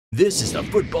This is the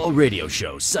Football Radio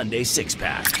Show Sunday Six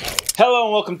Pack. Hello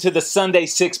and welcome to the Sunday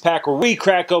Six Pack, where we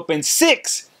crack open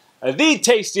 6 of the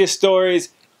tastiest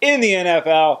stories in the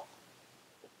NFL.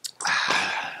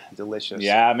 Delicious.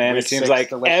 Yeah, man, Week it seems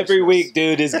six like every week,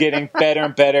 dude, is getting better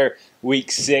and better.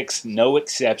 Week 6, no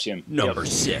exception. Number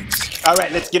 6. All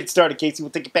right, let's get it started, Casey.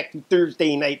 We'll take it back to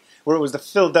Thursday night, where it was the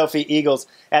Philadelphia Eagles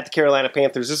at the Carolina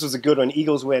Panthers. This was a good one.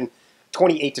 Eagles win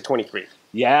 28-23.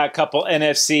 Yeah, a couple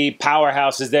NFC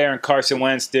powerhouses there, and Carson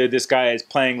Wentz, dude, this guy is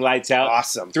playing lights out.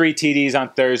 Awesome. 3 TDs on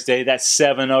Thursday. That's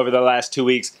 7 over the last 2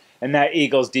 weeks. And that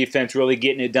Eagles defense really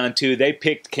getting it done, too. They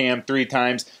picked Cam 3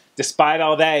 times. Despite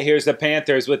all that, here's the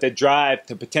Panthers with a drive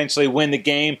to potentially win the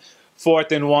game.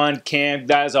 4th and 1. Cam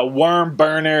does a worm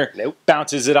burner. Nope.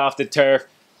 Bounces it off the turf.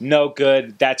 No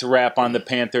good. That's a wrap on the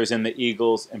Panthers, and the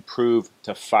Eagles improve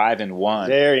to 5-1.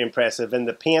 Very impressive. And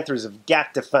the Panthers have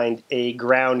got to find a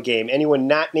ground game. Anyone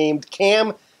not named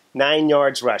Cam, 9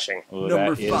 yards rushing. Ooh,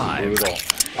 Number that is 5. brutal.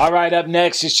 All right, up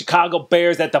next is Chicago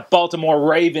Bears at the Baltimore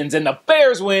Ravens, and the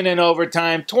Bears win in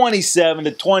overtime,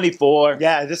 27-24.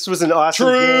 Yeah, this was an awesome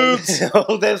game.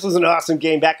 Oh, this was an awesome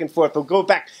game, back and forth. We'll go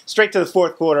back straight to the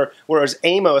fourth quarter, where it was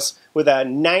Amos with a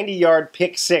 90-yard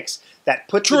pick six that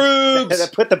put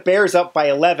the Bears up by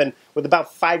 11 with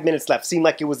about 5 minutes left. Seemed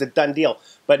like it was a done deal.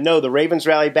 But no, the Ravens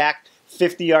rallied back,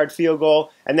 50-yard field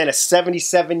goal, and then a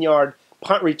 77-yard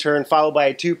punt return followed by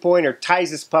a 2-pointer.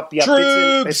 Ties this puppy up.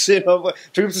 Troops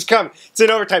is coming. It's in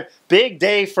overtime. Big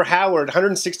day for Howard.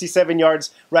 167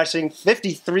 yards rushing,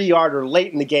 53-yarder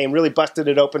late in the game. Really busted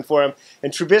it open for him.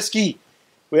 And Trubisky,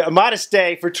 a modest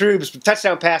day for Troops.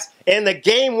 Touchdown pass. And the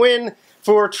game win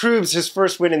for Troops. His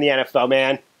first win in the NFL,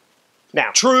 man.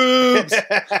 Now. Troops!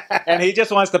 And he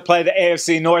just wants to play the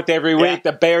AFC North every week.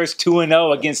 Yeah. The Bears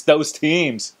 2-0 against those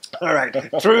teams. All right.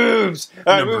 Troops.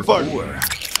 All right, Number moving forward.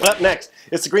 4. Up next,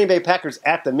 it's the Green Bay Packers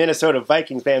at the Minnesota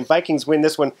Vikings, man. Vikings win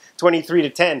this one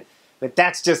 23-10. But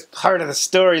that's just part of the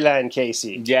storyline,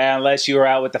 Casey. Yeah, unless you were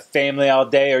out with the family all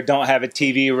day or don't have a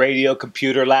TV, radio,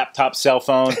 computer, laptop, cell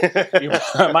phone. You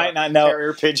might not know.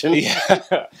 Carrier pigeon.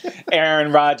 Yeah.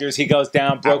 Aaron Rodgers, he goes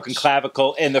down, broken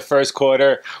clavicle in the first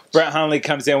quarter. Brett Hundley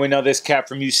comes in. We know this cat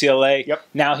from UCLA. Yep.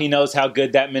 Now he knows how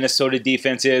good that Minnesota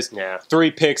defense is. Yeah.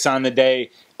 3 picks on the day.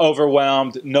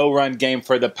 Overwhelmed. No run game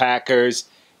for the Packers.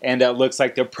 And it looks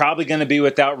like they're probably going to be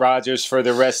without Rodgers for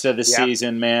the rest of the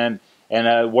season, man.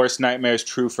 And worst nightmare is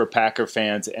true for Packer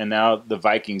fans. And now the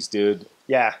Vikings, dude,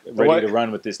 Yeah. ready to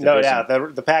run with this division. No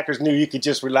doubt. The Packers knew you could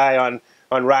just rely on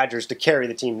Rodgers to carry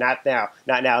the team. Not now.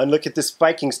 Not now. And look at this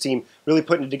Vikings team really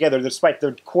putting it together despite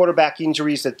the quarterback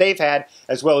injuries that they've had,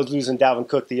 as well as losing Dalvin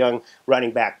Cook, the young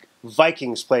running back.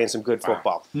 Vikings playing some good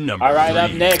football. Number All right, 3.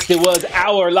 up next, it was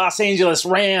our Los Angeles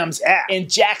Rams in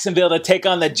Jacksonville to take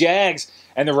on the Jags.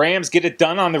 And the Rams get it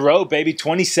done on the road, baby,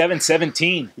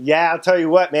 27-17. Yeah, I'll tell you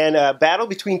what, man. Battle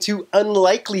between two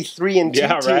unlikely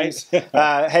 3-2 teams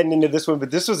heading into this one. But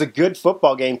this was a good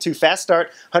football game, too. Fast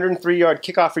start, 103-yard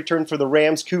kickoff return for the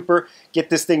Rams. Cooper,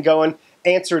 get this thing going.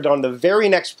 Answered on the very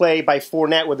next play by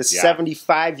Fournette with a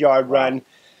 75-yard run.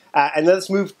 And let's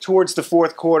move towards the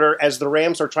fourth quarter as the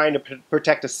Rams are trying to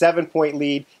protect a 7-point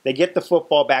lead. They get the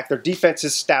football back. Their defense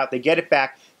is stout. They get it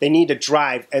back. They need to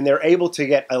drive, and they're able to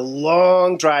get a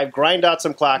long drive, grind out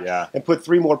some clock, and put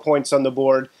 3 more points on the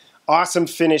board. Awesome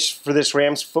finish for this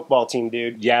Rams football team,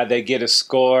 dude. Yeah, they get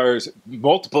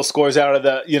multiple scores out of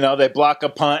the, they block a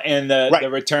punt and the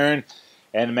return.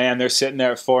 And, man, they're sitting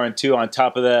there at 4-2 on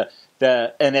top of the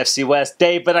NFC West.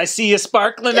 Dave, but I see you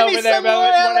sparkling over there.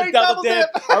 Want to double dip?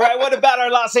 All right, what about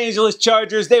our Los Angeles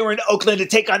Chargers? They were in Oakland to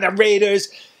take on the Raiders,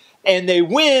 and they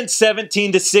win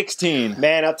 17-16.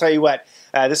 Man, I'll tell you what.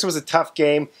 This was a tough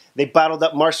game. They bottled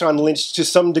up Marshawn Lynch to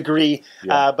some degree,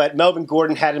 but Melvin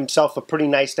Gordon had himself a pretty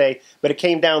nice day. But it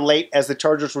came down late as the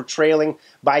Chargers were trailing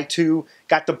by 2,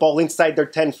 got the ball inside their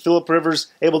 10. Phillip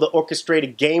Rivers able to orchestrate a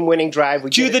game-winning drive.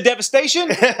 Cue the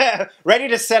devastation. Ready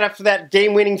to set up for that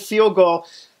game-winning field goal.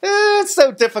 It's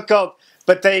so difficult.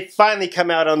 But they finally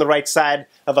come out on the right side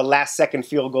of a last-second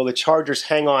field goal. The Chargers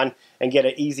hang on and get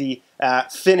an easy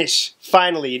finish,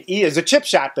 finally. It is a chip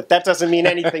shot, but that doesn't mean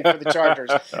anything for the Chargers.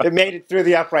 They made it through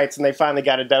the uprights, and they finally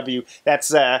got a W.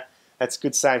 That's a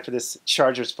good sign for this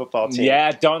Chargers football team.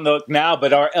 Yeah, don't look now,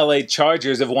 but our L.A.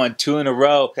 Chargers have won 2 in a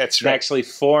row. That's right. Actually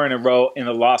 4 in a row in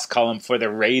the loss column for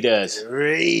the Raiders.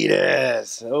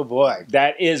 Raiders. Oh, boy.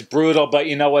 That is brutal, but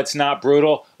you know what's not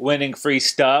brutal? Winning free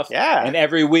stuff. Yeah. And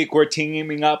every week we're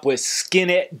teaming up with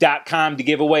skinit.com to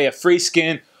give away a free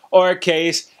skin or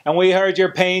Case, and we heard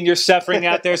your pain, your suffering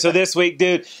out there. So this week,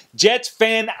 dude, Jets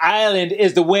Fan Island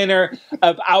is the winner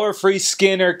of our free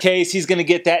Skinner Case. He's going to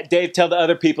get that. Dave, tell the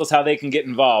other peoples how they can get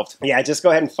involved. Yeah, just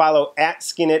go ahead and follow at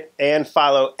Skinit and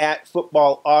follow at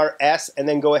FootballRS, and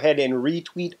then go ahead and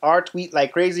retweet our tweet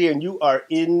like crazy, and you are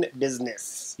in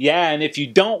business. Yeah, and if you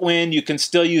don't win, you can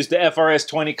still use the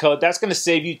FRS20 code. That's going to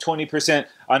save you 20%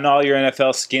 on all your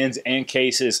NFL skins and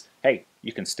cases. Hey,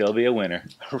 you can still be a winner.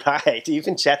 Right,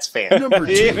 even Jets fan.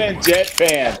 Even Jet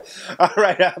fan. All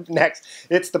right, up next,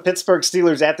 it's the Pittsburgh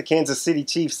Steelers at the Kansas City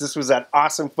Chiefs. This was an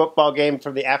awesome football game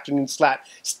for the afternoon slot.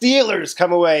 Steelers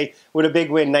come away with a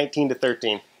big win,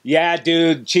 19-13. Yeah,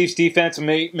 dude. Chiefs defense,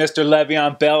 Mr.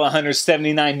 Le'Veon Bell,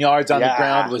 179 yards on the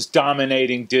ground, was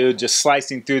dominating, dude, just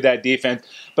slicing through that defense.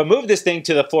 But move this thing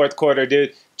to the fourth quarter,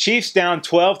 dude. Chiefs down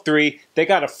 12-3. They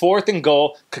got a 4th and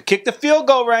goal. Could kick the field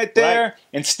goal right there. Right.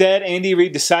 Instead, Andy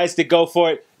Reid decides to go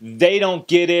for it. They don't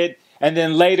get it. And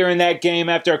then later in that game,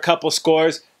 after a couple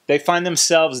scores, they find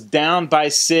themselves down by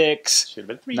 6,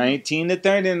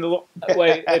 19-30.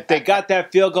 Wait, if they got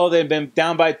that field goal, they'd been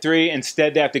down by 3.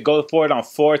 Instead, they have to go for it on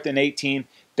 4th and 18.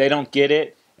 They don't get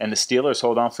it, and the Steelers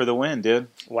hold on for the win, dude.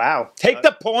 Wow. Take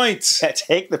the points. Yeah,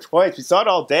 take the points. We saw it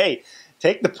all day.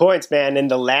 Take the points, man.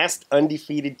 And the last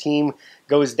undefeated team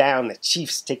goes down. The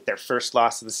Chiefs take their first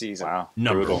loss of the season. Wow.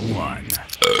 Number 1.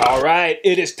 All right,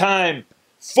 it is time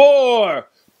for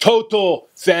Total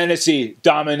Fantasy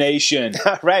Domination.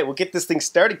 All right, we'll get this thing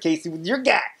started, Casey, with your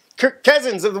guy, Kirk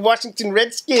Cousins of the Washington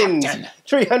Redskins.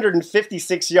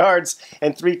 356 yards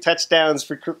and 3 touchdowns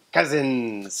for Kirk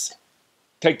Cousins.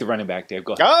 Take the running back, Dave.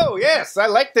 Go ahead. Oh, yes, I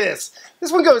like this.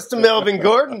 This one goes to Melvin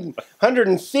Gordon.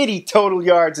 150 total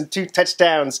yards and 2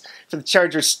 touchdowns for the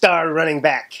Chargers' star running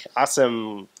back.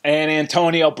 Awesome. And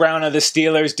Antonio Brown of the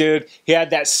Steelers, dude. He had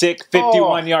that sick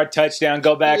 51-yard touchdown.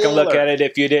 Go back and look at it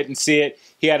if you didn't see it.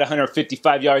 He had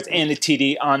 155 yards and a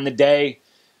TD on the day.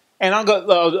 And I'll go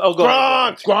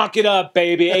Gronk it up,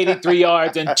 baby. 83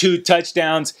 yards and 2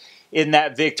 touchdowns in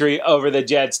that victory over the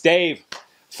Jets. Dave,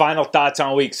 final thoughts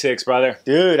on Week 6, brother.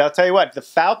 Dude, I'll tell you what. The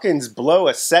Falcons blow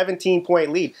a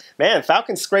 17-point lead. Man,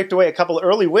 Falcons scraped away a couple of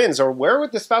early wins. Or where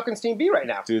would this Falcons team be right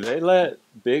now? Do they let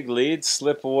big leads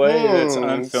slip away? That's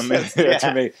unfamiliar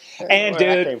to me. And,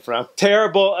 dude,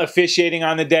 terrible officiating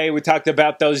on the day. We talked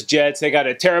about those Jets. They got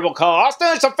a terrible call.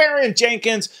 Austin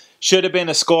Seferian-Jenkins should have been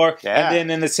a score. Yeah. And then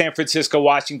in the San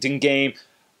Francisco-Washington game,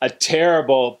 a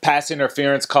terrible pass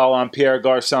interference call on Pierre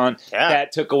Garçon. Yeah.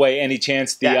 That took away any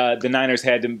chance the Niners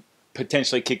had to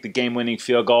potentially kick the game-winning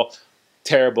field goal.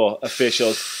 Terrible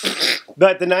officials.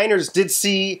 But the Niners did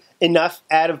see enough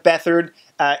out of Beathard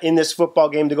in this football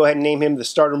game to go ahead and name him the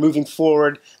starter moving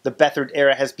forward. The Beathard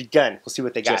era has begun. We'll see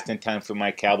what they got. Just in time for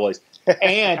my Cowboys.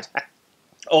 And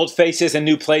old faces and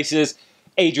new places.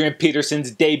 Adrian Peterson's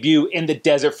debut in the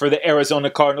desert for the Arizona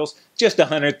Cardinals. Just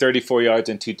 134 yards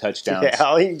and 2 touchdowns.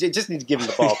 Yeah, you just need to give him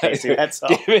the ball, Casey. That's all.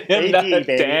 Give him the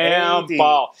damn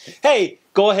ball. Hey,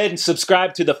 go ahead and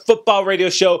subscribe to the Football Radio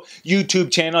Show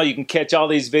YouTube channel. You can catch all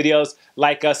these videos.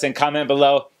 Like us and comment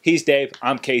below. He's Dave.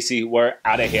 I'm Casey. We're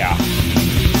out of here.